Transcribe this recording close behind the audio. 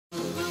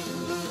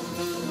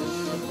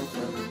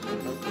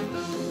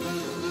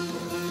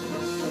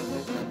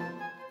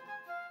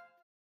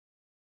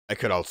I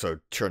could also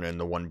turn in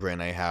the one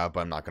brain I have, but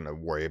I'm not going to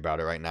worry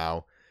about it right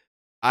now.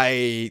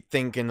 I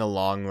think in the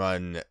long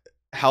run,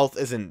 health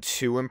isn't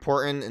too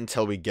important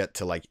until we get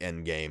to, like,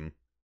 endgame.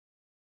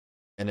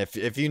 And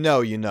if you know,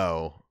 you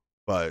know.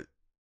 But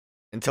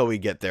until we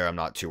get there, I'm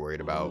not too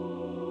worried about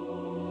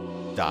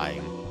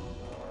dying.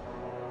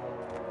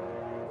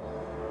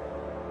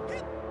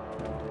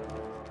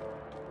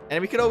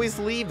 And we could always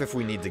leave if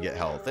we need to get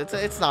health.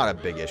 It's not a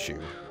big issue.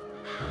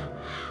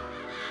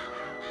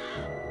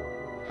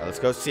 Alright, let's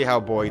go see how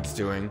Boyd's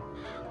doing.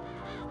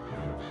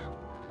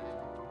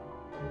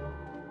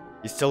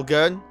 You still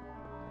good?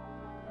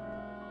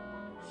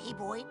 Hey,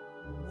 Boyd.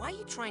 Why are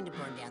you trying to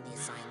burn down the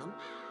asylum?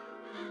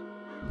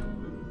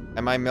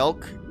 Am I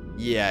Milk?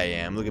 Yeah, I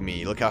am. Look at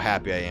me. Look how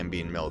happy I am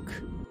being Milk.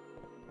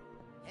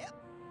 Yep.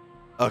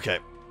 Okay.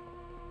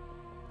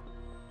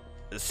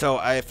 So,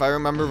 if I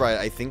remember right,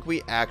 I think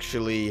we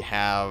actually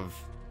have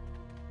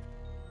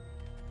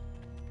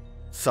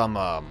some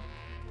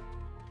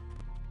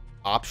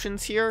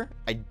options here.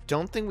 I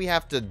don't think we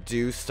have to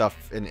do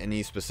stuff in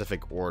any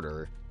specific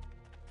order.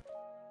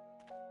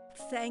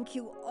 Thank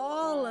you,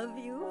 all of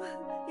you.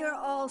 You're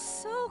all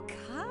so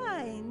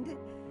kind.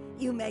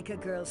 You make a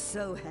girl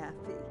so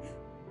happy.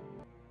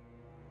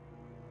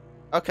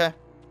 Okay.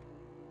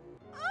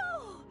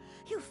 Oh,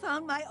 you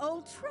found my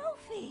old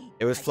trophy.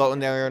 It was floating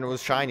there and it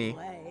was shiny.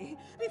 Play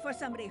before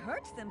somebody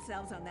hurts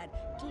themselves on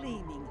that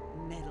gleaming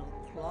metal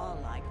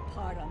claw-like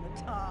part on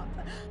the top.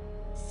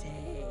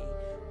 Say,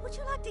 would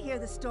you like to hear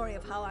the story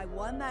of how I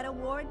won that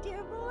award,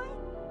 dear boy?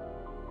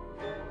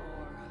 Or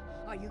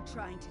are you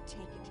trying to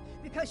take it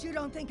because you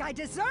don't think I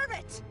deserve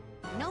it?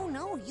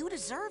 No, you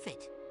deserve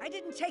it. I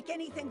didn't take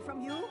anything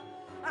from you.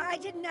 I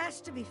didn't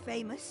ask to be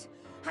famous.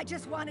 I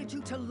just wanted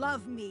you to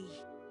love me.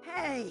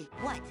 Hey!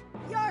 What?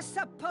 You're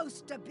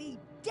supposed to be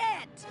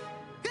dead!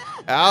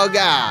 Oh,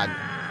 God!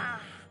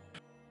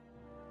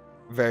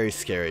 Very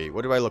scary.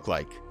 What do I look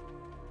like?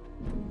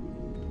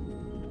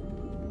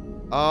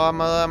 Oh,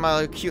 I'm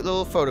a cute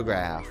little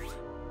photograph.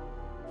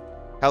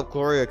 Help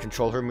Gloria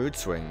control her mood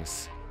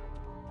swings.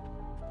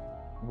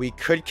 We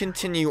could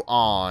continue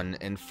on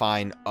and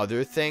find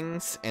other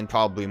things and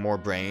probably more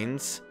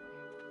brains.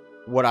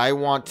 What I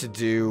want to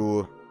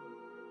do,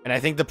 and I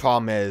think the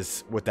problem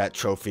is with that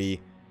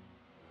trophy,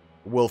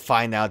 we'll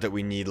find out that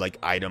we need like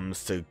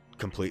items to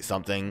complete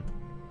something.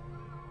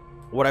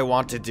 What I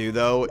want to do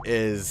though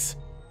is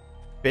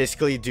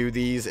basically do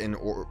these in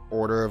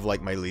order of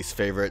like my least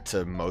favorite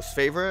to most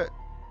favorite.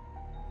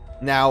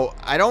 Now,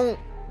 I don't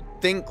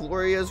think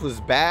Gloria's was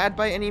bad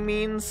by any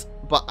means,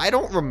 but I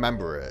don't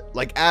remember it,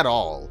 like, at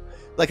all.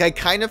 Like, I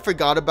kind of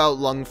forgot about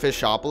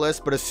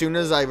Lungfishopolis, but as soon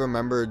as I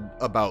remembered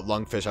about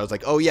Lungfish, I was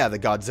like, oh yeah, the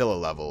Godzilla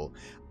level.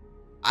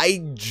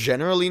 I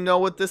generally know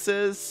what this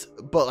is,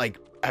 but, like,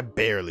 I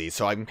barely,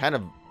 so I'm kind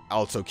of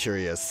also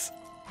curious.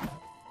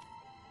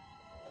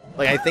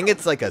 Like, I think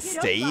it's like a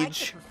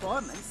stage.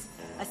 Performance,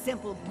 a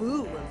simple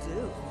boo will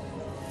do.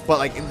 But,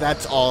 like,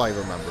 that's all I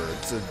remember.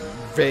 It's a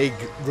vague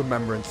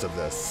remembrance of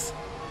this.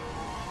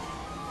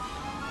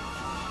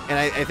 And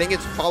I think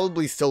it's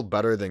probably still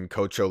better than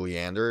Coach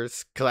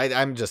Oleander's. Because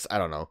I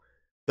don't know.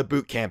 The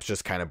boot camp's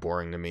just kind of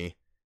boring to me.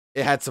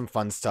 It had some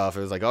fun stuff.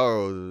 It was like,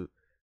 oh,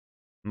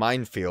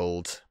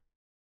 minefield.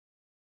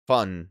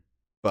 Fun.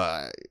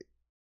 But,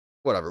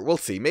 whatever. We'll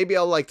see. Maybe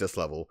I'll like this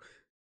level.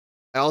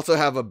 I also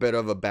have a bit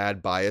of a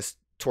bad bias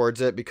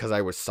towards it because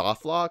I was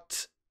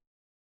soft-locked.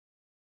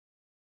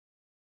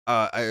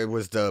 It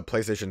was the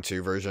PlayStation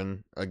 2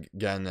 version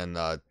again, and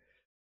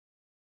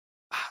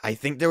I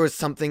think there was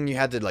something you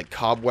had to like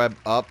cobweb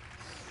up,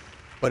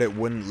 but it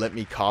wouldn't let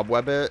me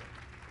cobweb it.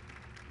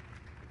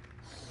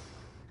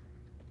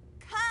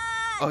 Cut!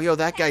 Oh, yo,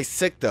 that guy's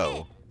sick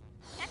though.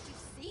 Can't you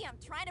see I'm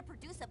trying to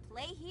produce a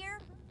play here?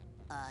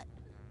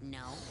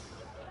 No.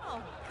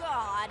 Oh,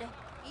 God.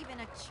 Even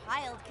a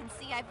child can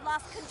see I've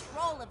lost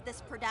control of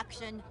this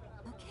production.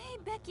 Okay,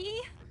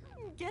 Becky,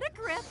 get a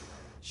grip.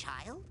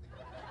 Child?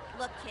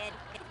 Look, kid,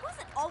 it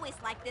wasn't always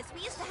like this.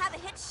 We used to have a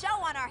hit show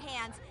on our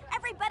hands.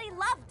 Everybody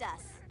loved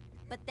us.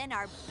 But then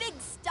our big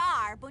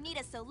star,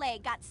 Bonita Soleil,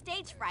 got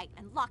stage fright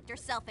and locked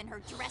herself in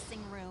her dressing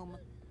room.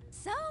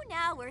 So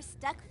now we're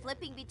stuck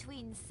flipping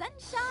between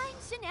sunshine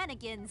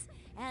shenanigans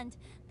and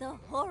the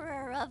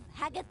horror of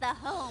Hagatha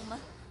Home.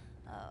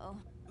 Oh.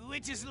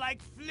 Which is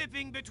like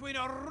flipping between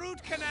a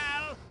root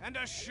canal and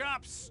a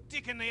sharp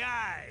stick in the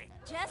eye.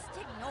 Just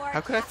ignore How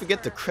could I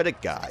forget the Casper.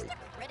 critic guy? Just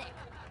a critic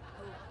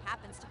who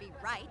happens to be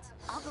right.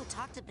 I'll go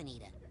talk to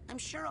Bonita. I'm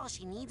sure all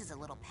she needs is a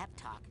little pep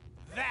talk.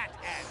 That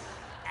and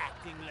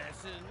acting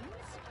lessons.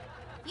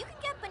 If you can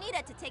get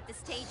Bonita to take the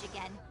stage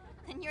again,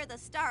 then you're the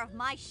star of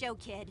my show,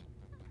 kid.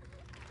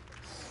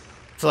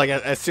 So like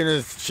as soon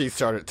as she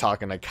started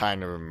talking, I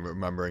kind of am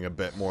remembering a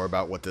bit more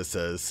about what this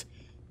is.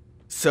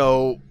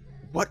 So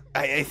what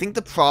I think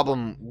the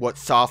problem, what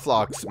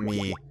softlocks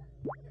me,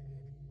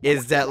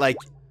 is that like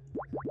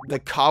the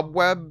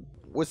cobweb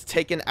was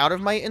taken out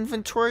of my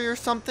inventory or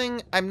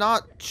something. I'm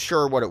not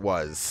sure what it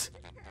was.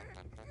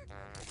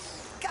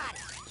 Got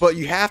it! But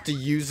you have to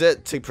use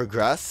it to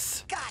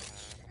progress. Got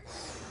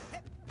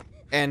it!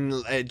 and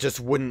it just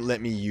wouldn't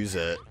let me use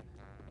it.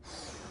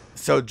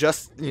 So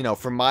just, you know,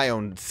 for my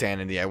own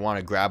sanity, I want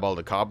to grab all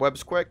the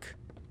cobwebs quick.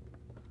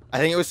 I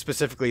think it was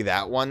specifically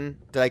that one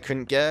that I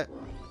couldn't get.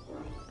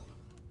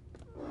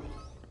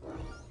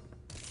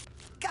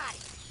 Got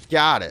it.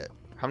 Got it.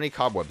 How many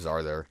cobwebs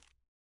are there?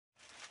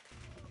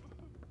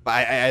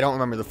 But I don't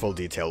remember the full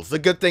details. The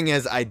good thing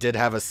is I did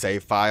have a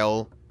save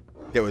file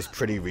that was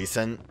pretty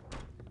recent.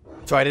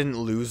 So I didn't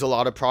lose a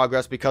lot of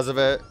progress because of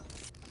it.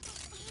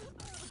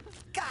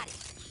 Got it.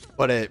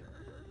 But it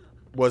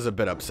was a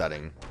bit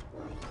upsetting.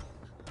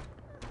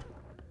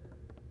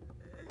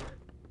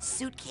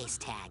 Suitcase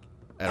tag.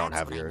 I don't That's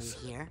have what yours.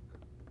 I need here.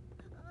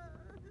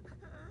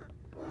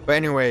 But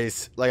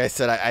anyways, like I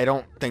said, I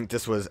don't think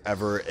this was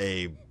ever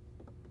a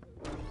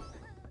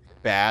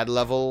bad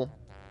level.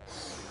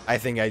 I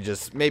think I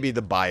just, maybe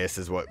the bias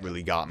is what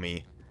really got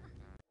me.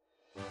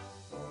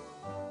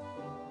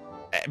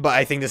 But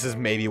I think this is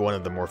maybe one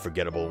of the more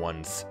forgettable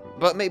ones.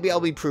 But maybe I'll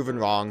be proven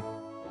wrong.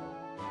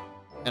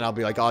 And I'll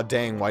be like, oh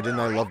dang, why didn't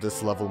I love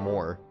this level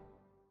more?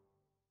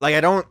 Like,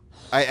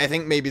 I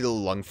think maybe the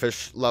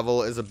lungfish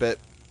level is a bit...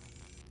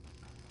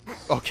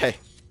 Okay.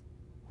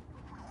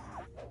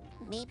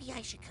 Maybe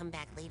I should come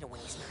back later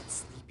when he's not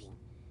sleeping.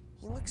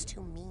 He looks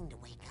too mean to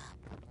wake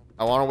up.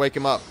 I want to wake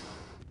him up.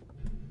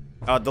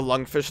 The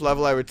lungfish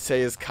level, I would say,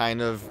 is kind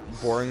of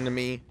boring to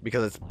me.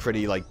 Because it's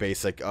pretty, like,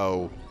 basic,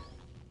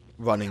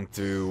 running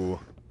through...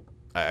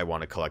 I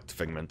want to collect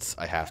figments.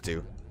 I have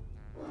to.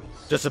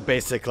 Just a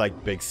basic,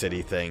 like, big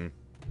city thing.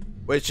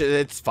 Which,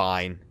 it's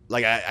fine.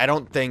 Like, I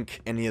don't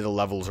think any of the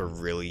levels are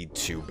really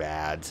too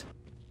bad.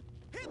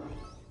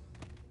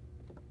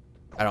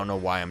 I don't know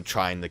why I'm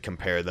trying to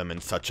compare them in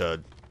such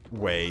a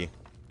way.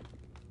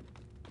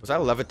 Was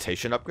that a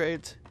levitation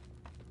upgrade?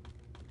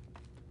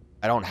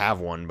 I don't have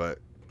one, but...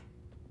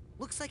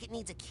 Looks like it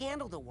needs a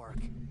candle to work.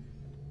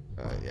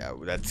 Yeah,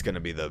 that's gonna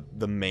be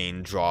the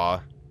main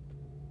draw.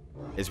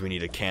 Is we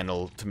need a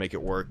candle to make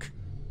it work.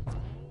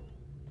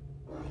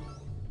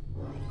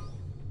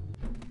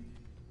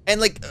 And,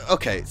 like,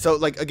 okay, so,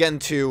 like, again,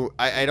 too,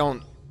 I've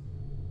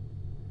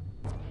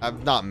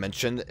not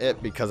mentioned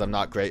it because I'm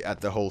not great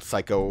at the whole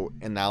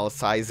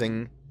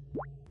psychoanalyzing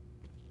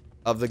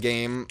of the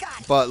game.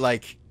 But,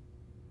 like,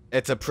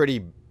 it's a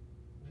pretty,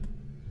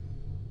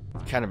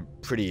 kind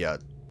of pretty,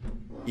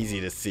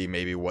 easy to see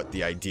maybe what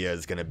the idea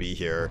is going to be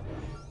here.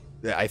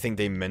 I think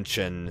they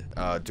mention,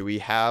 do we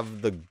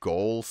have the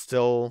goal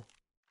still?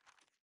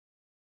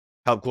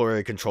 Help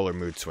Gloria control her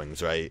mood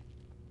swings, right?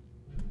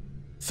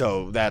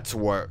 So that's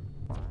what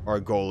our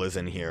goal is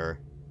in here.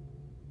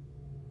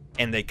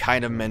 And they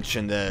kind of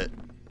mentioned it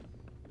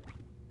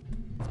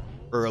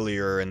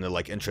earlier in the,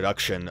 like,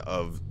 introduction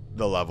of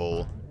the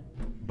level.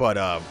 But,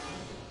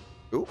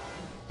 ooh,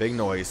 big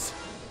noise.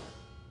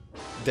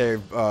 They're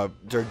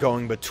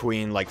going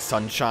between, like,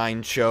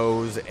 sunshine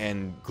shows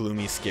and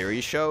gloomy,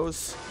 scary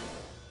shows.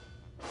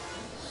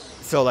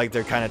 So, like,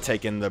 they're kind of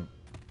taking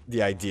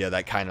the idea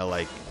that kind of,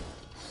 like,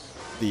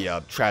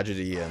 the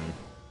tragedy and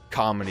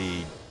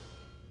comedy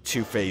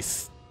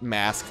Two-Face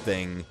mask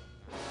thing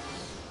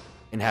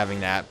and having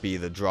that be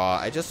the draw.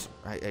 I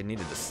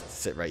needed to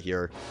sit right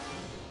here.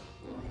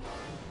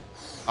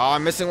 Oh,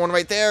 I'm missing one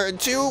right there. And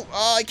two.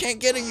 Oh, I can't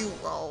get at you.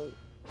 Oh,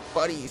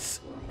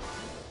 buddies.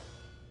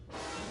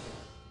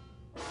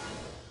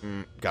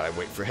 Gotta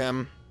wait for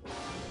him.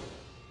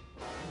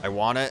 I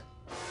want it.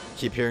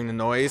 Keep hearing the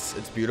noise.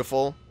 It's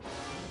beautiful.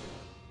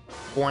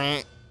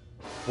 Bwah,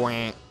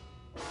 bwah.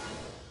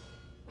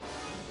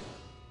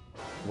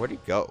 Where'd he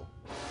go?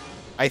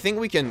 I think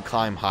we can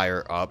climb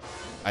higher up.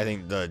 I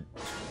think the...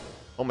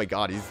 Oh my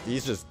god,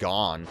 he's just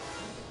gone.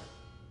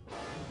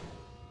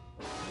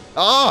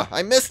 Ah,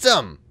 I missed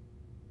him!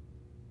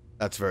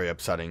 That's very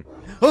upsetting.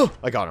 Oh,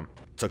 I got him.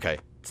 It's okay.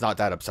 It's not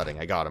that upsetting.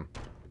 I got him.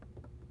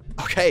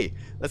 Okay,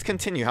 let's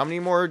continue. How many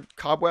more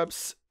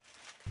cobwebs?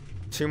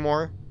 2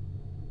 more?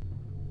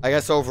 I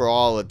guess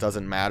overall it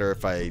doesn't matter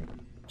if I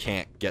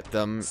can't get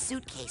them.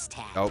 Suitcase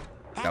tag. Nope,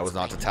 that was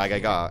not the tag I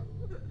got.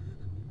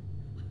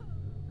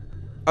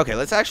 Okay,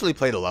 let's actually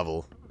play the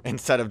level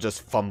instead of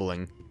just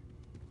fumbling.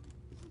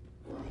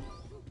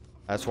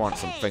 I just want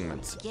some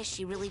figments. Guess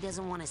she really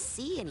doesn't want to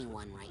see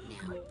anyone right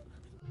now.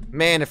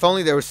 Man, if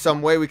only there was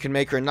some way we could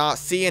make her not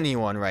see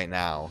anyone right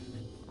now.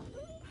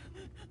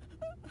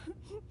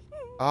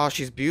 Oh,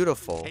 she's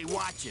beautiful. Hey,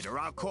 watch it or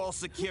I'll call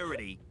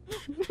security.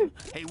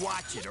 Hey,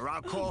 watch it or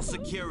I'll call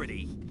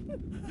security.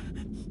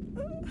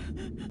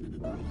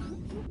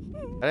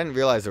 I didn't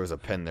realize there was a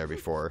pin there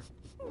before.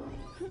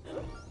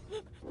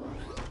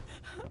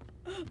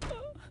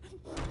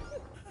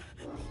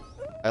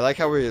 I like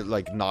how we're,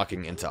 like,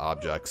 knocking into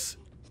objects.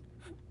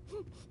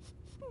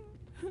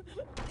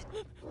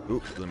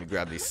 Ooh, let me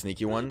grab these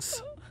sneaky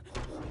ones.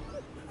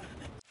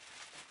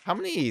 How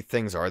many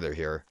things are there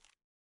here?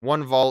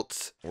 1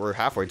 vault. We're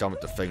halfway done with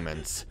the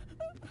figments.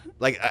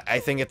 Like, I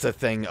think it's a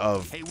thing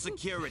of... Hey,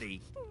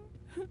 security.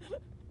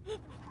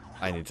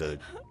 I need to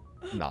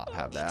not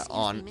have that Excuse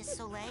on. me, Miss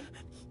Soleil?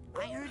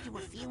 I heard you were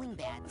feeling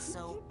bad,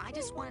 so I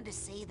just wanted to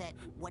say that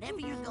whatever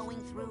you're going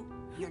through,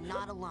 you're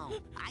not alone.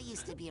 I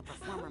used to be a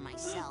performer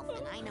myself,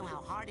 and I know how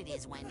hard it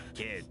is when...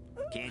 Kid,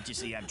 can't you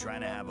see I'm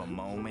trying to have a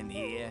moment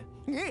here?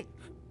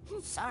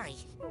 Sorry.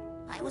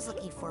 I was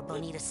looking for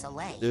Bonita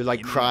Soleil. They're like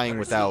You mean crying the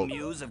without...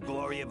 personal muse of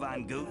Gloria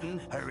von Guten,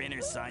 her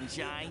inner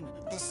sunshine?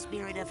 The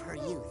spirit of her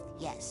youth,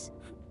 yes.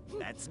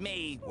 That's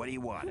me. What do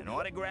you want, an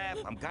autograph?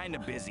 I'm kind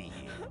of busy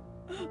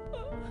here.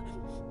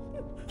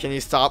 Can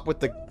you stop with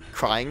the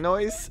crying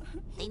noise?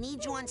 They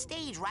need you on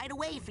stage right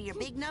away for your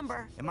big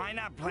number. Am I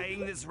not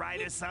playing this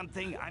right or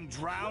something? I'm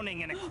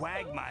drowning in a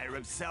quagmire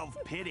of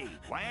self-pity.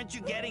 Why aren't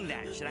you getting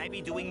that? Should I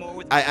be doing more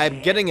with my I'm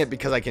hands? getting it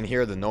because I can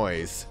hear the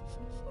noise.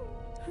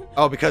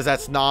 Oh, because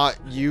that's not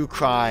you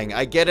crying.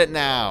 I get it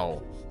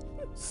now.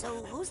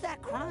 So who's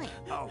that crying?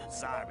 Oh,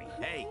 sorry.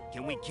 Hey,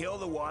 can we kill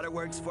the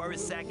waterworks for a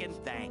second?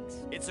 Thanks.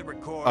 It's a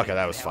recording. Okay,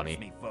 that was helps funny.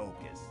 Me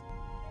focus.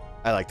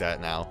 I like that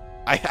now.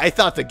 I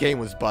thought the game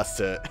was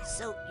busted.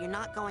 So you're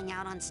not going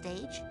out on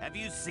stage? Have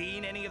you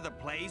seen any of the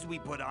plays we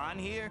put on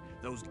here?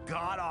 Those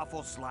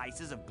god-awful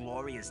slices of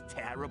Gloria's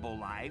terrible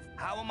life?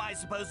 How am I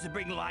supposed to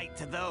bring light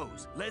to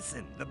those?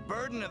 Listen, the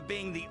burden of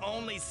being the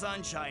only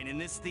sunshine in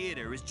this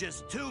theater is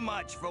just too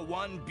much for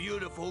one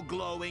beautiful,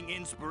 glowing,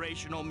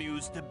 inspirational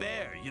muse to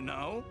bear, you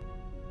know?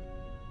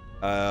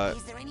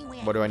 Is there any way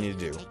what do I can need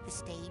to get you do? Take the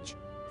stage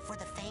for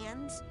the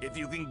fans? If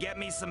you can get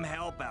me some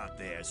help out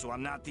there so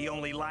I'm not the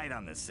only light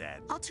on the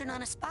set. I'll turn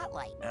on a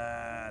spotlight.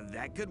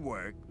 That could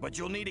work, but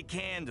you'll need a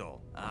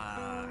candle.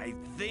 I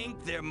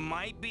think there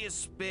might be a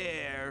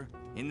spare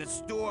in the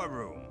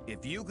storeroom.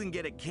 If you can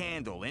get a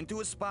candle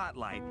into a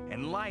spotlight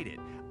and light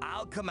it,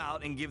 I'll come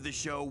out and give the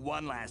show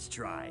one last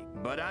try.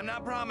 But I'm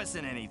not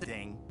promising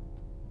anything.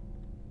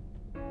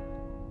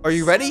 Are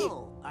you ready?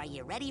 So, are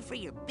you ready for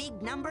your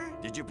big number?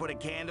 Did you put a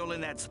candle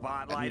in that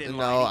spotlight and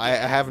No, light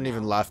it I haven't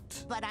even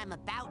left. But I'm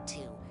about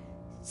to.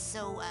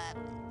 So,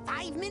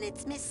 5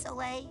 minutes, Miss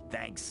Soleil.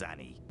 Thanks,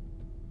 Sonny.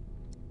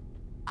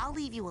 I'll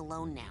leave you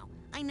alone now.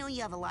 I know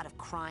you have a lot of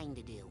crying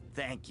to do.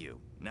 Thank you.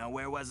 Now,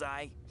 where was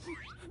I?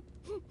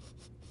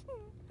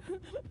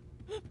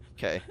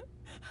 Okay.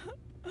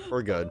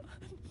 We're good.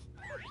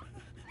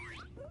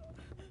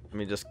 Let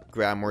me just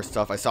grab more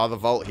stuff. I saw the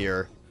vault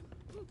here.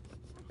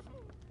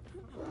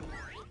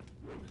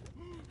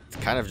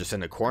 It's kind of just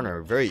in the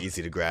corner. Very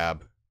easy to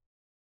grab.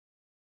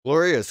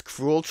 Gloria's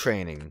cruel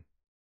training.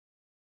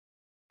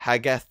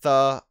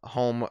 Hagatha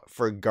home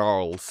for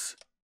girls.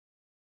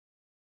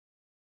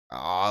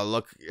 Ah,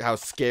 look how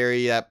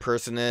scary that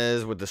person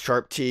is with the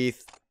sharp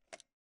teeth.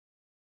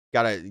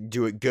 Gotta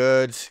do it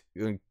good.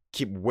 Gonna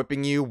keep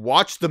whipping you.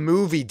 Watch the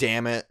movie,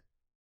 damn it.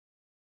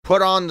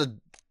 Put on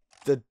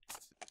the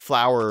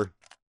flower.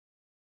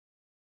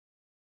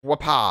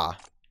 Wapa.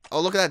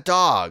 Oh, look at that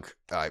dog.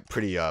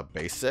 Pretty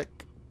basic.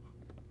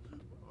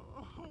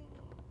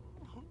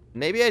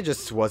 Maybe I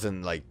just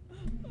wasn't like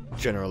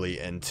generally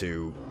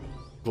into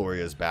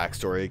Gloria's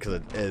backstory because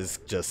it is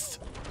just.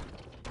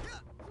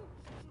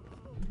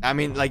 I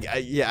mean, like,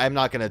 yeah, I'm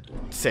not gonna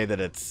say that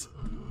it's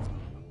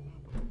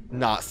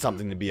not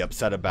something to be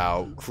upset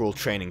about. Cruel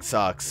training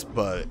sucks,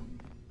 but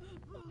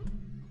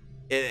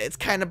it's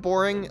kind of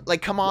boring.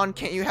 Like, come on,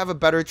 can't you have a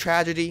better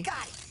tragedy?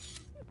 Got it.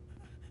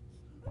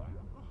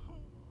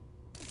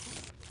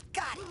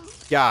 Got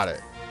it. Got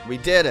it. We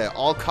did it.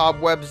 All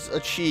cobwebs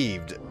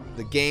achieved.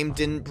 The game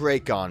didn't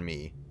break on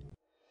me.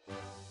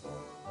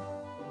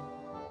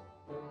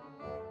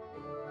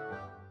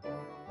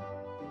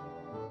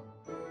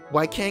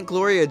 Why can't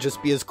Gloria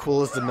just be as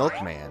cool as the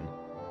milkman?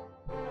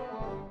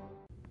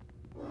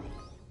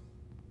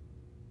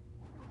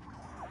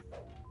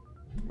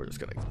 We're just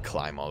gonna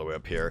climb all the way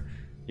up here.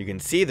 You can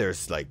see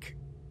there's like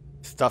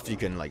stuff you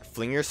can like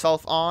fling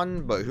yourself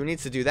on, but who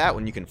needs to do that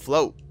when you can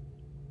float?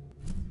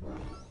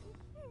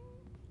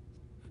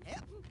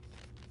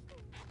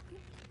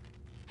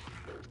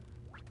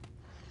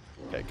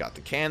 Okay, got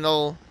the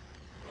candle.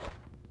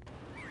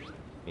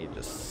 Need to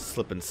just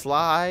slip and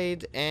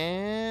slide,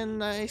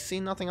 and I see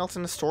nothing else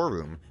in the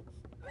storeroom.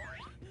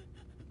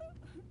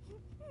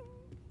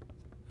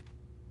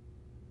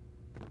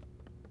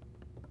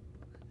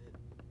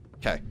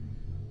 Okay.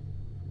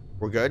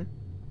 We're good?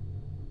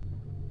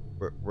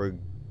 We're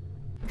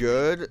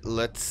good.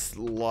 Let's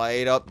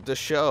light up the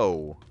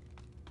show.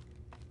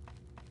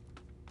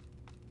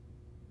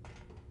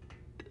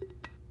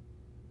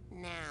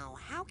 Now,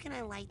 how can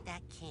I light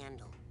that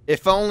candle?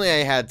 If only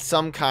I had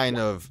some kind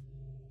of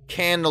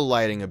candle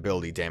lighting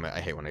ability. Damn it, I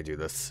hate when I do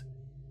this.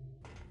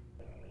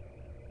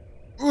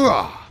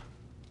 Ugh.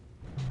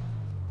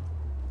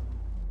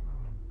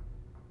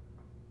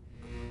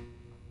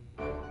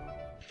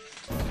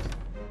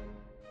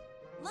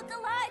 Look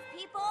alive,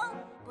 people!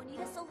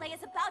 Bonita Soleil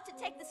is about to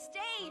take the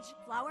stage.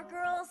 Flower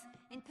girls,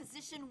 in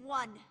position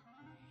 1.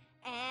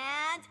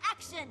 And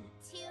action!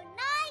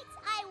 Tonight,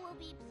 I will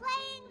be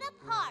playing the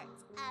part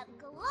of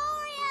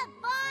Gloria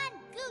von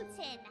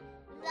Guten,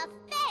 the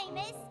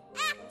famous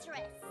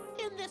actress.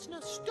 In this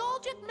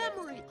nostalgic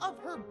memory of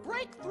her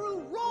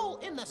breakthrough role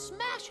in the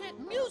smash hit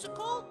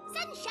musical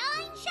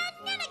Sunshine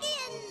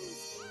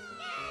Shenanigans!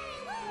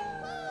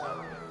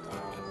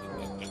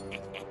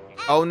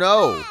 Oh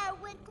no! Where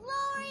would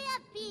Gloria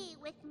be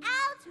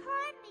without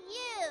her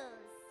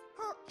muse?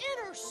 Her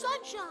inner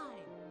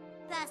sunshine.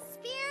 The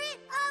spirit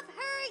of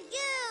her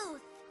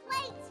youth.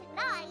 Played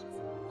tonight,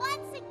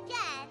 once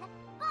again,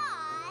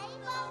 by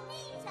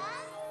Bonita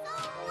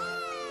Soleil.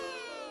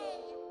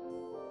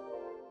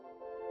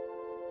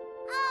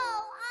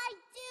 Oh, I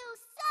do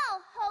so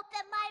hope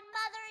that my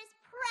mother is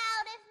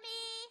proud of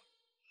me.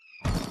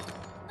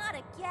 Not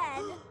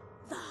again.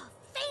 The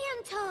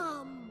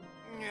Phantom.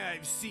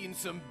 I've seen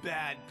some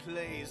bad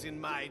plays in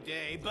my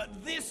day,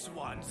 but this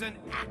one's an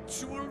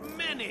actual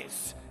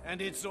menace.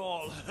 And it's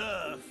all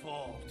her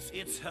fault.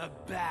 It's her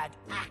bad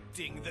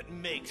acting that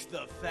makes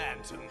the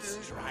Phantom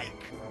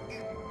strike.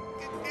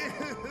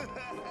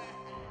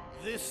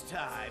 This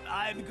time,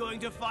 I'm going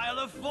to file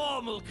a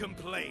formal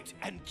complaint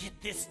and get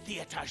this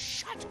theater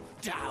shut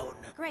down.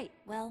 Great.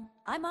 Well,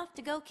 I'm off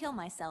to go kill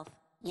myself.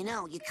 You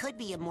know, you could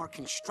be a more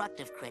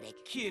constructive critic.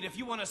 Kid, if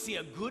you want to see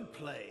a good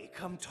play,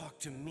 come talk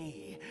to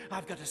me.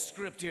 I've got a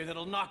script here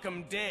that'll knock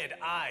 'em dead,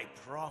 I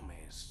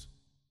promise.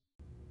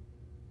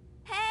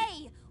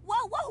 Hey!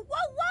 Whoa, whoa,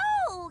 whoa,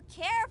 whoa!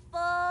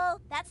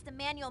 Careful! That's the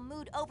manual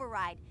mood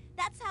override.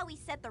 That's how we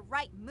set the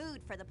right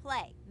mood for the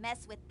play.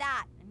 Mess with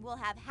that, and we'll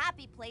have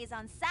happy plays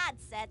on sad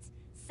sets,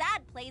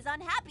 sad plays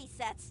on happy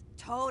sets.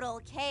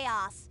 Total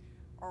chaos.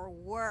 Or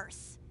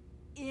worse.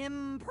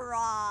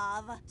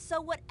 Improv.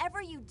 So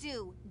whatever you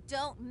do,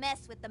 don't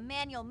mess with the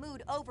manual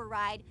mood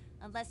override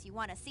unless you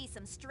want to see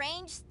some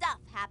strange stuff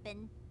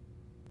happen.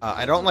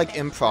 I don't like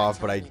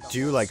improv, but I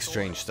do like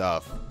strange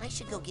stuff. I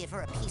should go give her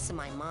a piece of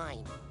my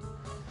mind.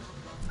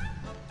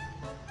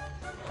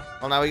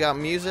 Well, now we got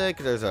music.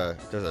 There's a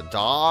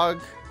dog.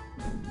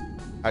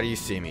 How do you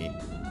see me?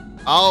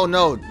 Oh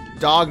no,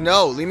 dog,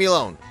 no, leave me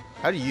alone.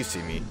 How do you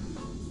see me?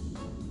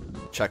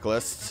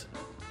 Checklist.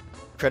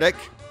 Critic.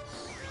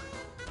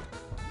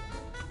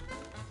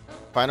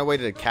 Find a way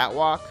to the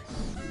catwalk.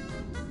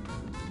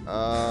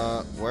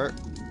 Where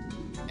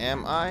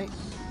am I?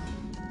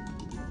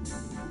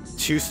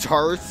 2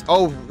 stars?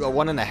 Oh, a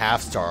 1.5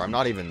 star. I'm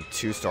not even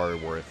 2-star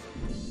worth.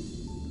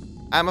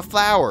 I'm a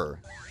flower.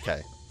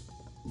 Okay.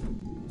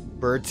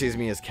 Bird sees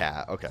me as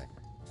cat. Okay.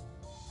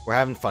 We're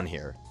having fun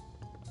here.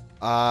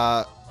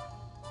 I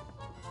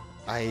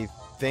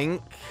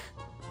think...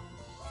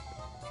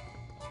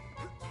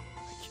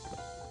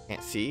 I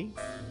can't see.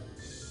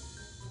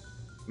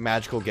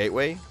 Magical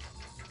gateway.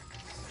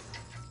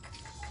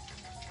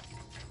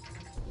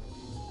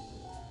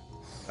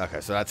 Okay,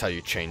 so that's how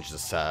you change the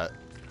set.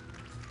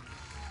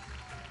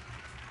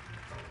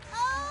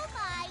 Oh,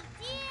 my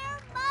dear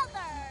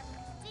mother.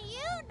 Do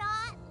you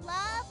not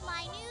love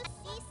my new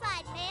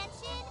seaside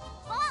mansion?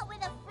 Bought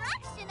with a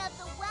fraction of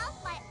the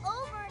wealth my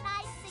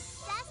overnight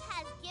success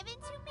has given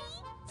to me?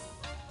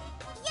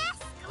 Yes,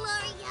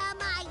 Gloria,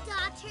 my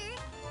daughter.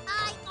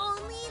 I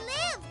only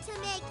live to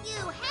make you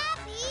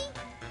happy.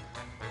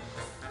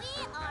 We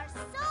are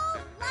so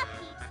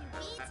lucky to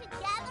be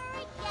together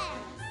again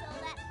so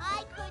that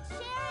I could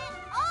share it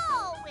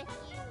all with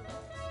you.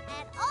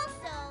 And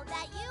also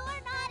that you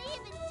are not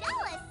even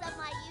jealous of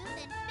my youth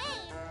and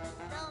fame,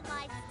 though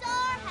my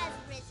star has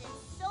risen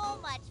so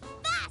much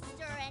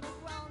faster and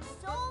grown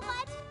so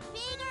much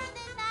bigger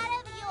than that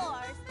of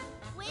yours,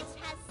 which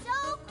has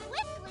so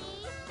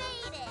quickly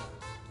faded.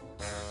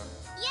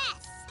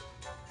 Yes!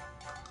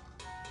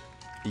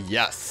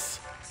 Yes.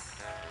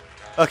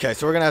 Okay,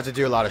 so we're gonna have to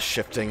do a lot of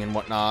shifting and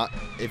whatnot,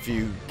 if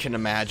you can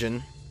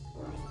imagine.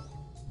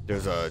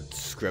 There's a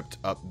script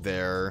up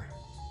there.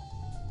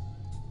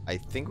 I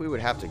think we would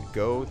have to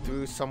go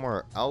through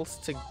somewhere else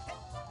to...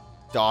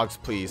 Dogs,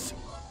 please.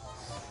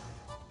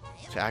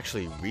 To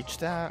actually reach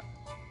that?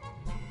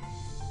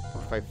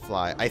 Or if I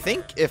fly? I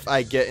think if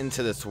I get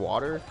into this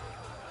water...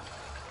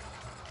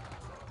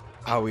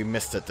 Oh, we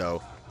missed it,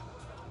 though.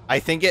 I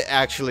think it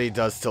actually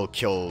does still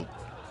kill...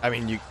 I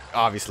mean,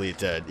 obviously it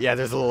did. Yeah,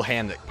 there's a little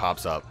hand that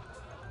pops up.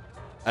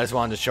 I just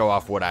wanted to show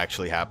off what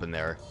actually happened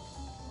there.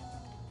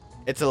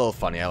 It's a little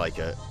funny. I like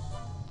it.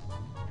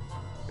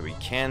 We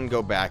can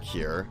go back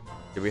here.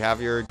 Do we have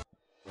your...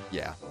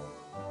 Yeah.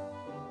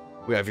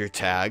 We have your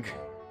tag.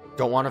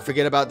 Don't want to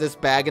forget about this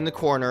bag in the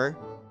corner.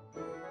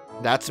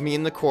 That's me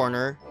in the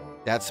corner.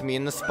 That's me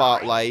in the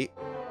spotlight.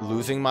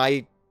 Losing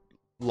my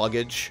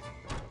luggage.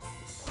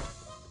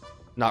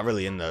 Not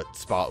really in the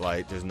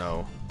spotlight. There's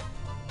no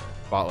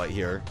spotlight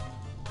here.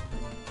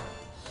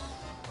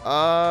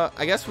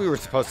 I guess we were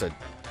supposed to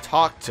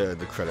talk to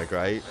the critic,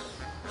 right?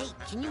 Hey,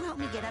 can you help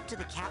me get up to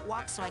the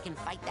catwalk so I can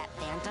fight that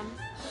phantom?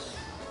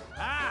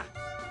 Ah!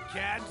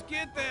 Can't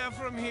get there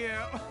from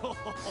here.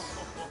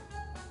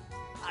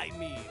 I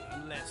mean,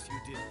 unless you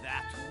did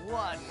that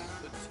one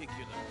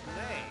particular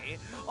play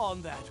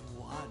on that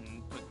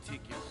one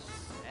particular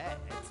set.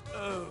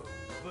 Oh,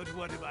 but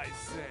what am I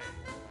saying?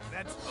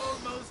 That's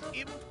almost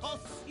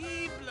impossible.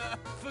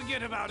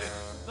 Forget about it.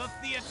 The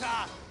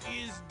theater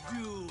is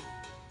doomed.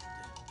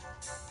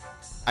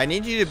 I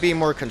need you to be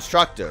more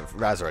constructive.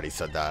 Raz already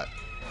said that.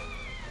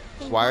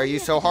 Why are you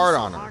so hard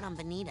on him?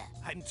 Bonita?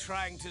 I'm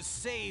trying to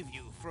save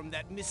you from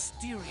that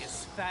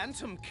mysterious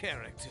phantom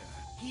character.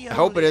 I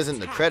hope it isn't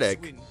the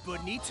critic.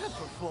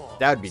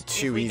 That would be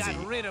too easy. If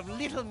we got rid of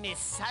Little Miss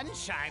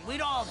Sunshine,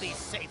 we'd all be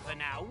safer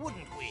now,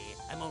 wouldn't we?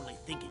 I'm only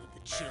thinking of the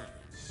children.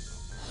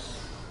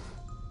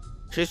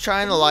 She's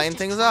trying to lighten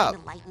things up.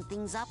 Lighten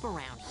things up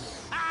around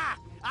here. Ah!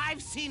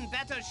 I've seen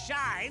better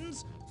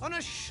shines on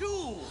a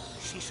shoe.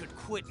 She should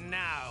quit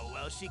now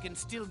while she can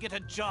still get a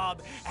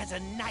job as a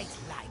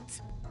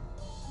nightlight.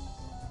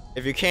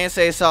 If you can't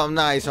say something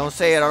nice, don't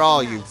say it at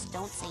all, you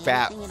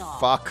fat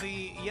fuck.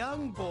 The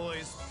young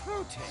boy's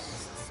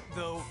protests,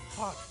 though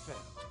heartfelt,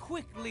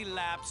 quickly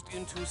lapsed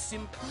into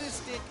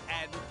simplistic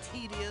and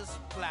tedious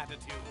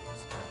platitudes.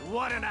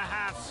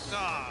 1.5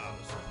 stars.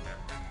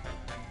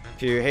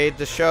 If you hate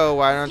the show,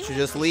 why don't you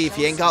just leave?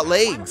 He ain't got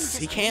legs.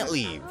 He can't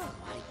leave.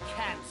 I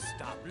can't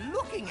stop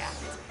looking at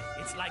it.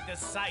 It's like the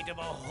sight of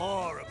a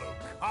horrible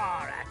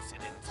car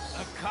accident.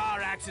 A car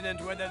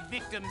accident where the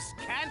victims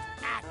can't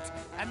act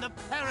and the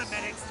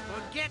paramedics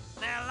forget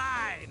their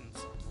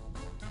lines.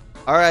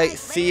 Alright,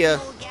 see ya.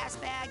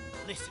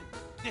 Listen,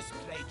 this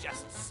play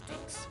just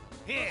stinks.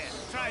 Here,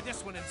 try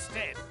this one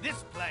instead.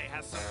 This play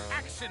has some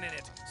action in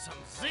it, some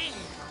zing.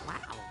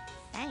 Wow,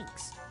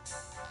 thanks.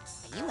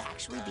 Are you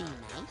actually being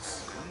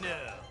nice? No,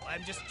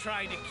 I'm just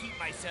trying to keep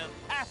myself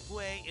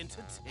halfway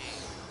entertained.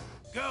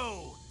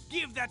 Go,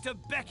 give that to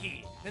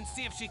Becky and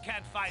see if she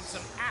can't find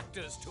some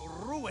actors to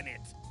ruin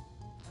it.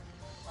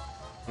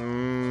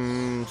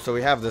 So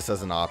we have this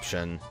as an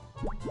option.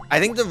 I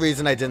think the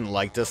reason I didn't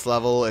like this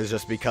level is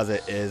just because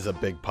it is a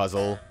big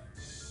puzzle.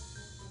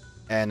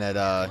 And it,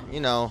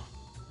 you know,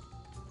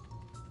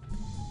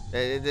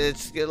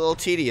 it's a little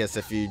tedious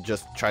if you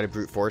just try to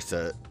brute force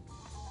it.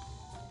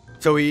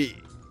 So we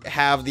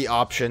have the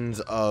options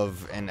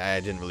of, and I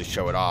didn't really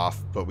show it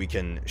off, but we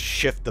can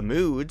shift the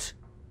moods.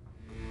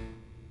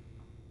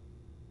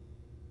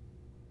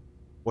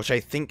 Which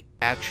I think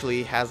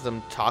actually has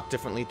them talk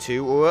differently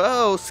too.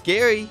 Whoa,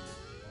 scary.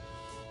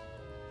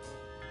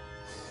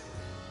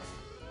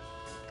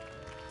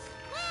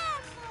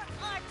 Wherefore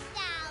art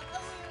thou,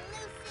 O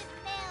elusive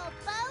male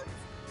boat?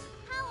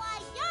 How I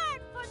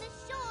yearn for the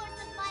shores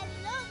of my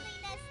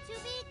loneliness to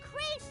be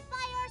creased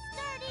by your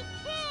sturdy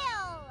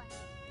keel!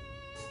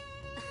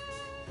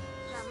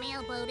 The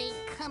mailboat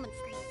ain't coming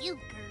for you,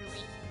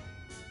 girlie.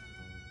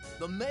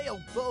 The mail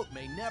boat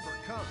may never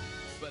come,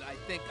 but I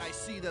think I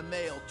see the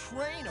mail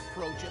train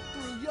approaching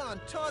through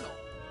yon tunnel.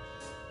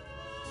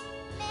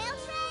 Mail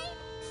train?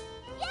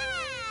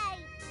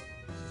 Yay!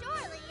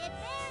 Surely it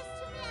bears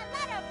to me a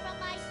letter from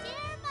my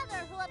dear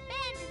mother who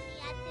abandoned me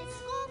at this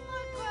school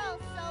for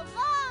girls so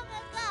long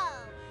ago.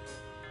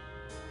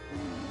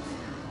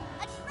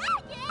 A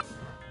dragon?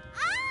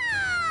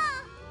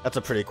 Ah! That's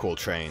a pretty cool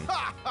train.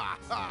 Ha ha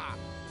ha!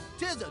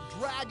 'Tis a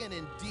dragon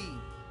indeed.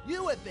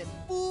 You have been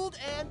fooled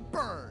and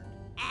burned.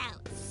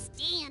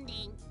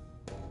 Outstanding.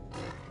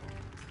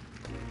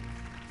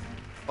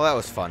 Well, that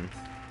was fun.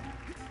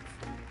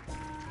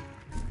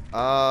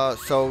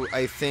 So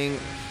I think,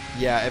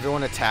 yeah,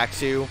 everyone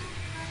attacks you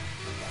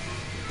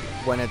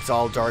when it's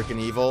all dark and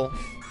evil.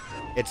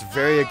 It's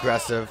very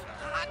aggressive.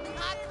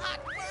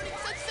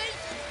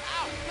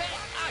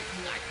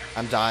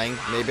 I'm dying.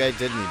 Maybe I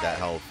did need that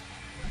help.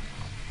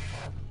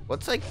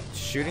 What's, like,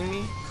 shooting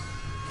me?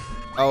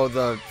 Oh,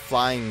 the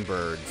flying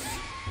birds.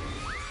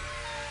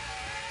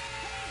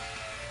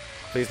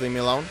 Please leave me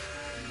alone.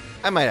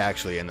 I might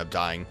actually end up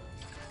dying.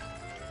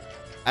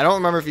 I don't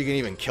remember if you can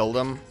even kill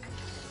them.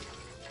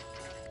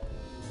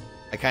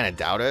 I kind of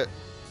doubt it.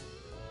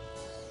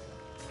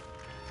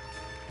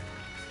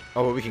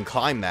 Oh, but we can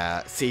climb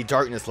that. See,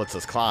 darkness lets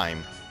us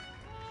climb.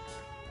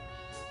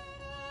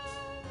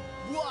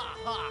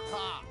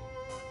 Wah-ha-ha!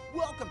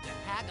 Welcome to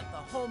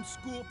Hagatha Home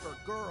School for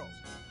Girls,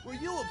 where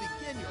you will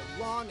begin your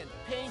long and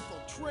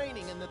painful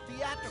training in the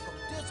theatrical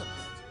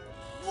disciplines.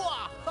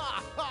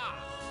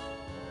 Wah-ha-ha!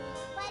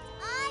 But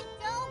I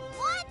don't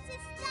want to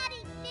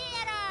study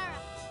theater!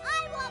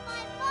 I want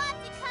my mom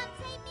to come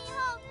take me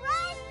home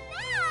right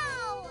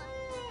now!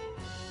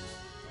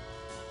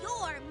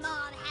 Your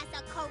mom has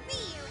a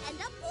career and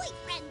a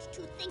boyfriend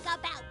to think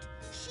about.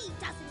 She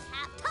doesn't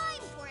have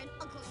time for an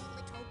ugly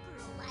little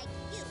girl like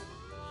you.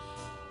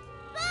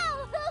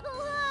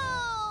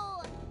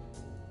 Boo-hoo-hoo!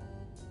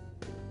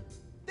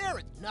 There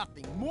is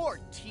nothing more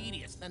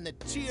tedious than the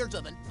tears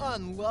of an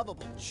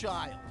unlovable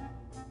child.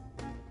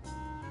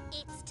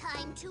 It's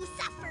time to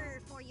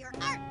suffer for your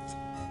art.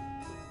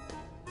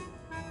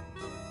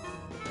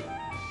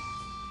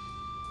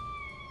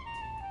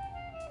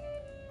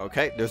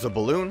 Okay, there's a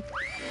balloon.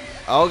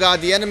 Oh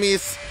god, the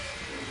enemies!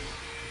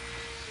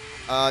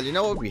 You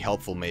know what would be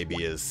helpful maybe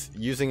is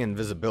using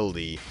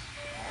invisibility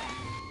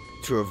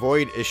to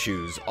avoid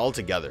issues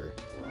altogether.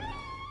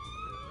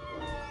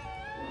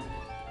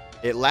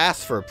 It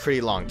lasts for a pretty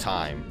long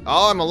time.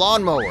 Oh, I'm a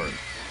lawnmower!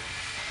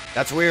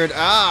 That's weird.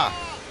 Ah!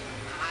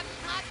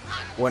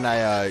 When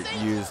I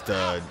used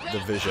the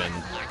vision.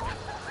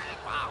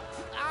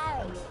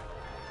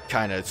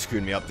 Kinda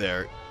screwed me up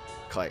there.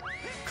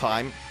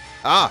 Climb.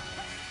 Ah!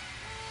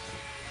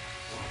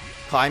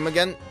 Climb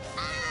again.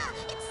 Ah,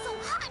 it's so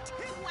hot.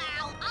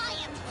 Wow, I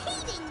am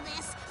hating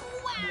this.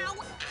 Wow,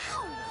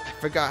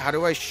 forgot. How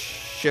do I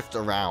shift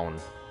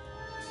around?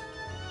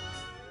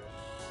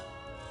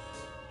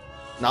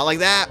 Not like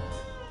that.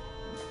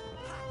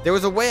 There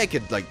was a way I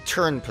could, like,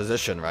 turn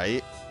position,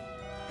 right?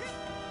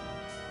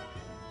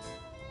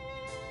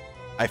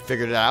 I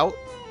figured it out.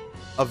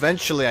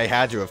 Eventually, I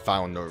had to have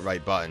found the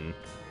right button.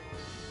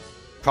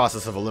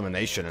 Process of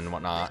elimination and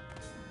whatnot.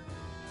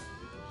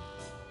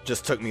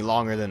 Just took me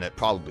longer than it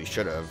probably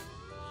should have.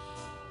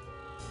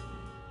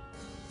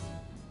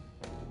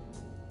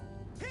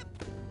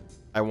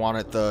 I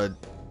wanted the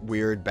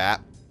weird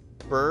bat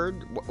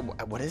bird.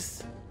 What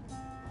is?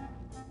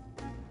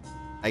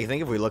 I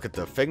think if we look at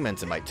the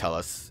figments, it might tell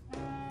us.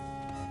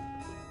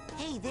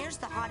 Hey, there's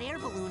the hot air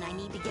balloon I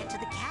need to get to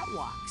the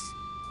catwalks.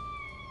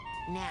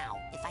 Now,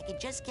 if I could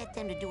just get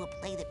them to do a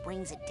play that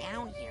brings it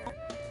down here,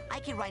 I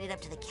could ride it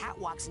up to the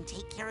catwalks and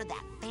take care of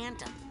that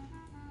phantom.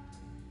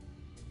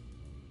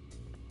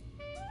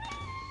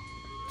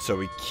 So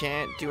we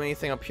can't do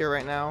anything up here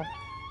right now?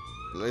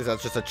 Is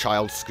that just a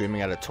child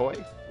screaming at a toy?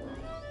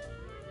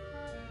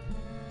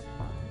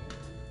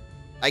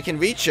 I can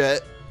reach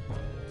it.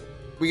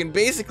 We can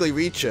basically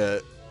reach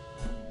it.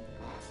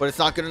 But it's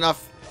not good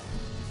enough.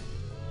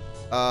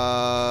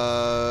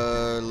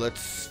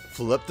 Let's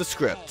flip the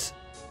script.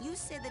 Hey, you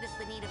said that if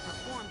Bonita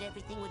performed,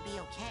 everything would be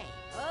okay.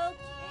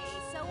 Okay,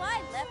 so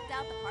I left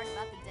out the part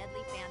about the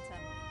deadly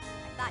phantom.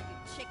 I thought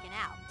you'd chicken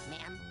out.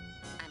 Ma'am,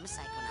 I'm a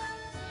psychonaut.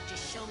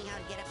 Just show me how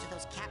to get up to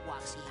those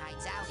catwalks he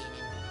hides out in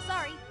and...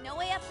 Sorry, no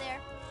way up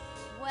there.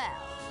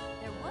 Well,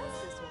 there was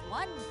this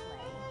one play.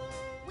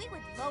 We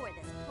would lower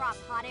this prop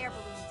hot air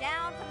balloon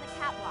down from the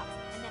catwalks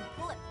and then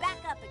pull it back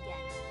up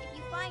again. If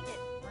you find it,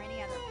 or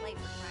any other play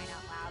for crying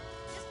out loud,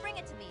 just bring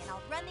it to me and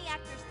I'll run the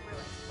actors through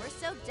it. We're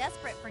so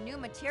desperate for new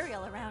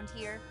material around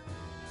here.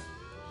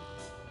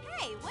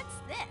 Hey, what's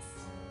this?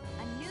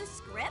 A new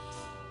script?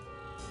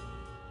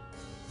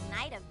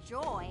 Night of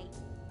Joy?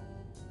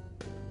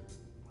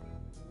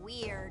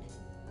 Weird.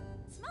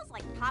 It smells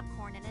like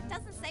popcorn and it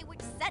doesn't say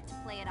which set to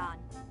play it on.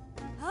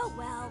 Oh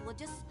well, we'll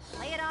just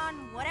play it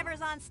on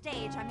whatever's on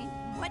stage. I mean,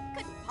 what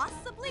could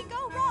possibly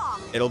go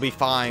wrong? It'll be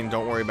fine,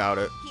 don't worry about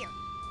it. Here,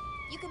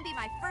 you can be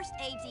my first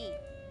AD.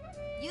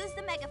 Use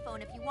the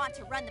megaphone if you want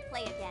to run the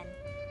play again.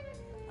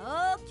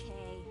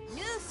 Okay,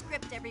 new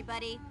script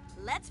everybody.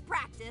 Let's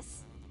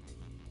practice.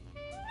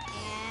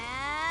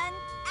 And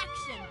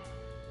action.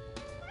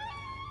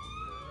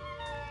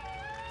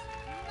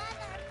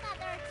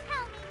 Mother,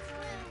 tell me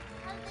true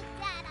of the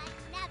dad I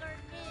never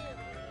knew.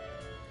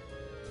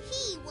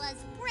 He was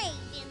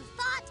brave in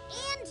thought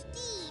and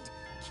deed.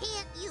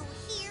 Can't you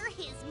hear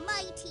his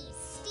mighty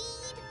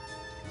steed?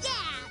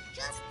 Yeah,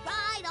 just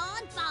ride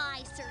on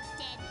by, Sir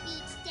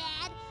Deadbeat's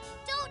dad.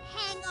 Don't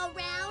hang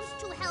around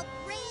to help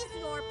raise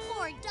your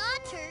poor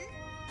daughter,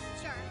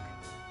 jerk.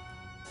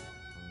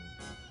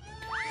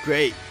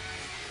 Great.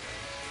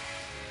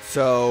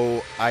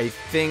 So, I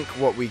think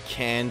what we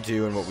can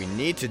do and what we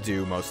need to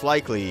do, most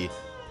likely,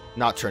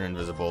 not turn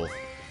invisible.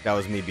 That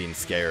was me being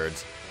scared.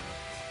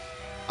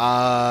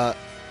 I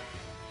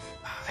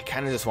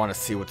kind of just want to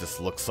see what this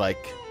looks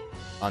like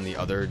on the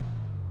other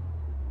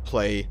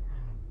play.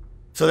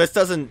 So this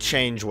doesn't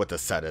change what the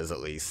set is, at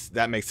least.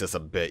 That makes this a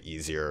bit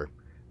easier.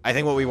 I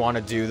think what we want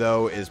to do,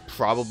 though, is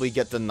probably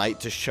get the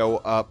knight to show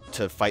up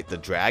to fight the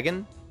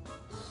dragon.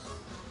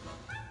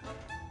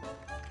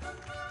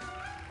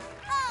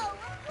 Oh,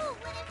 who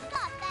would have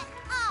thought that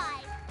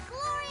I,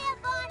 Gloria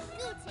Von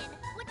Guten,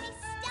 would be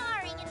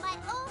starring in my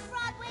own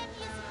Broadway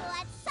musical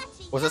at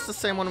such a Was this the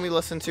same one we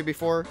listened to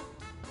before?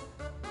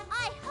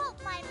 I hope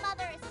my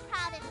mother is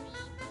proud of me.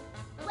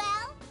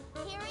 Well,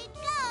 here it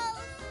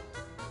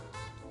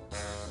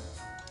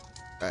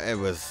goes. It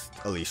was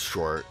at least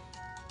short.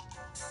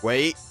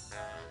 Wait.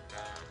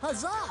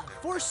 Huzzah,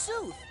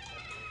 forsooth!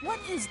 What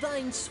is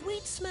thine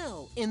sweet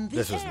smell in the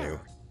This air? was new.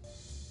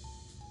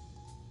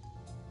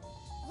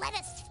 Let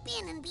us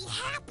spin and be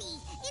happy,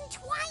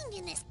 entwined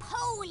in this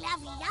pole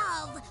of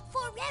love,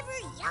 forever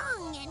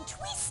young and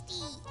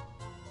twisty.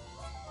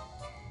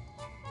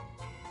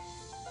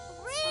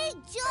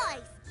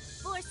 Rejoice,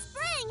 for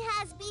spring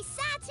has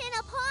besatten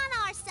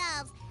upon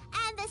ourselves,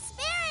 and the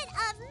spirit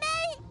of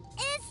May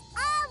is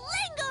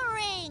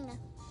a-lingering.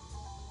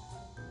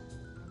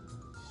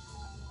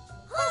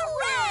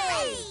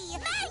 Hooray!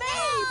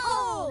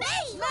 Maypole!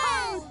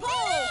 Maypole!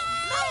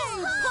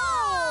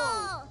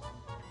 Maypole!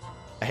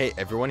 I hate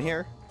everyone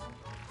here.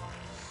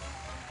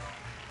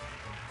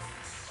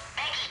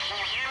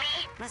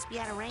 Must be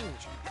out of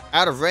range.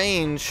 Out of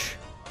range.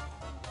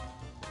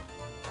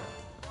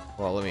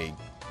 Well, let me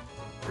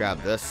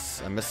grab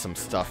this. I missed some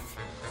stuff.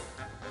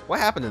 What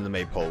happened in the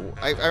maypole?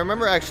 I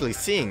remember actually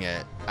seeing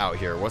it out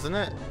here, wasn't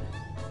it?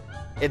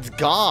 It's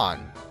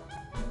gone.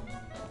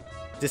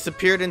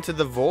 Disappeared into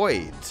the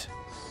void.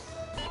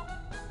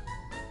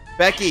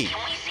 Becky!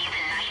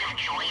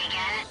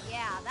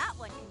 Yeah, that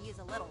one can use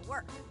a little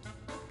work.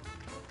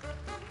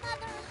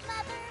 Mother,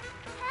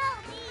 tell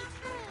me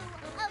true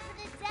of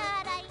the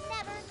dad I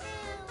never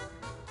knew.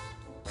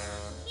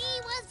 He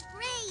was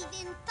brave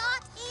in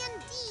thought and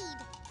deed.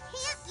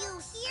 Can't you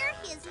hear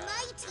his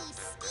mighty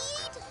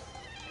steed?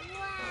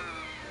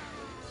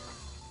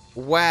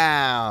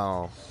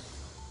 Wow.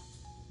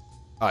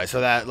 Alright,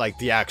 so that, like,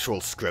 the actual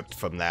script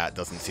from that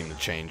doesn't seem to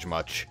change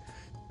much.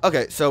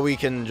 Okay, so we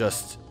can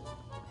just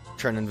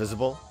turn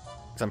invisible,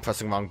 because I'm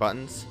pressing wrong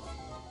buttons.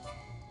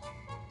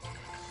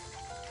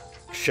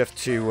 Shift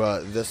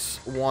to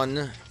this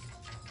one,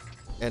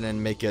 and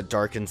then make it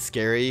dark and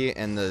scary,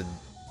 and the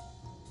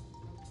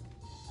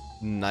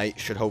night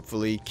should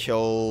hopefully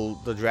kill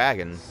the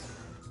dragon.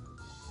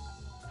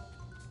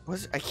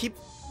 I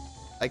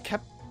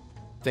kept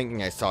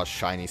thinking I saw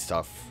shiny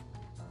stuff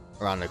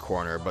around the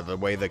corner, but the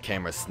way the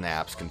camera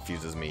snaps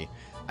confuses me.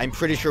 I'm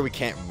pretty sure we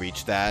can't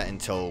reach that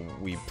until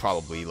we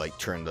probably, like,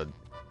 turn the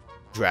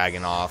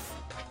dragon off.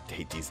 I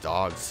hate these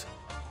dogs.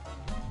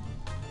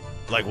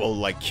 Like, we'll,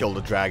 like, kill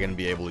the dragon,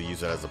 be able to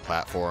use it as a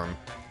platform,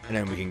 and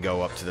then we can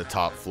go up to the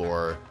top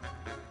floor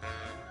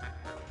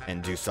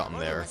and do something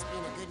there. Must be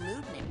in a good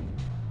mood now.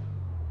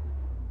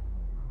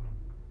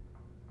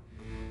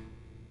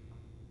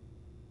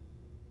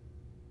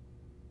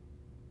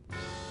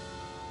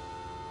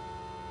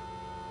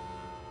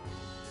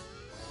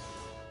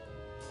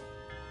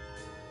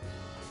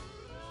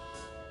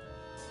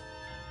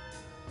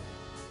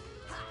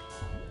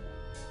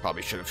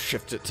 Probably should have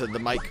shifted to the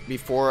mic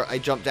before I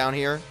jumped down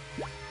here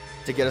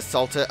to get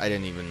assaulted. I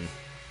didn't even...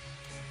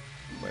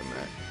 Wait a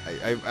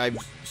minute. I'm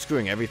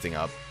screwing everything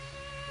up.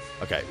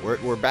 Okay,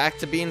 we're back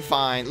to being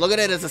fine. Look at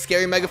it, it's a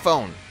scary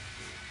megaphone.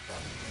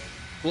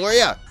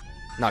 Gloria!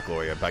 Not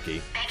Gloria, Becky.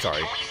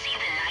 Sorry.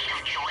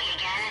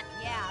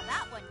 Yeah,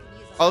 that one can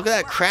use a Oh, look at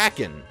that lot.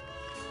 Kraken.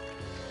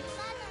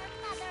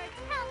 Mother,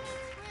 tell me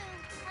true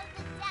of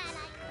the dad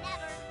I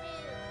never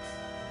knew.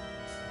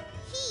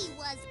 He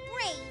was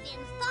brave in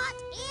thought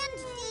and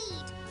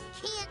deed.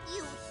 Can't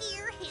you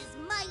hear his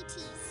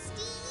mighty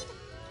steed?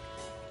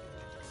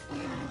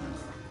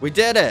 We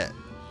did it!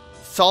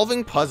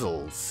 Solving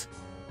puzzles.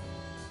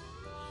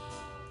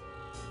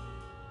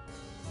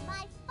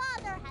 My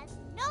father has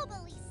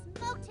nobly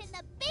smoked in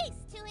the base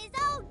to his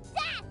own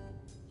death.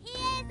 He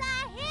is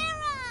a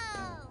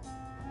hero.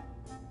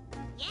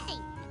 Yay!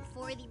 And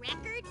for the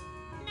record,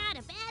 not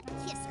a bad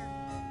kisser.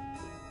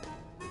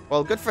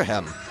 Well, good for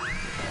him.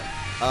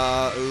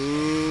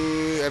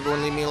 Ooh,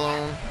 everyone leave me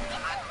alone.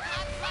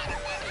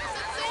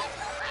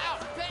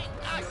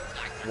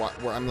 What,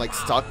 where I'm like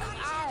stuck?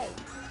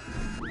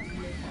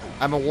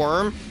 I'm a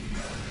worm?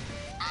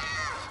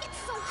 Ah, it's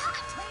so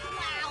hot.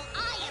 Wow,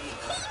 I am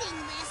hating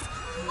this.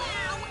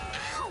 Wow,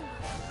 ow.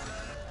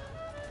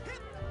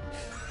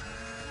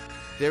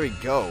 There we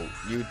go.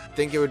 You'd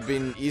think it would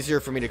be easier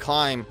for me to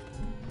climb.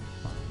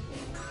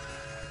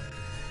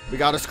 We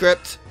got a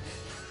script.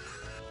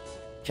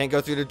 Can't go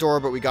through the door,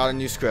 but we got a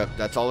new script.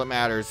 That's all that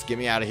matters. Get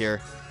me out of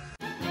here.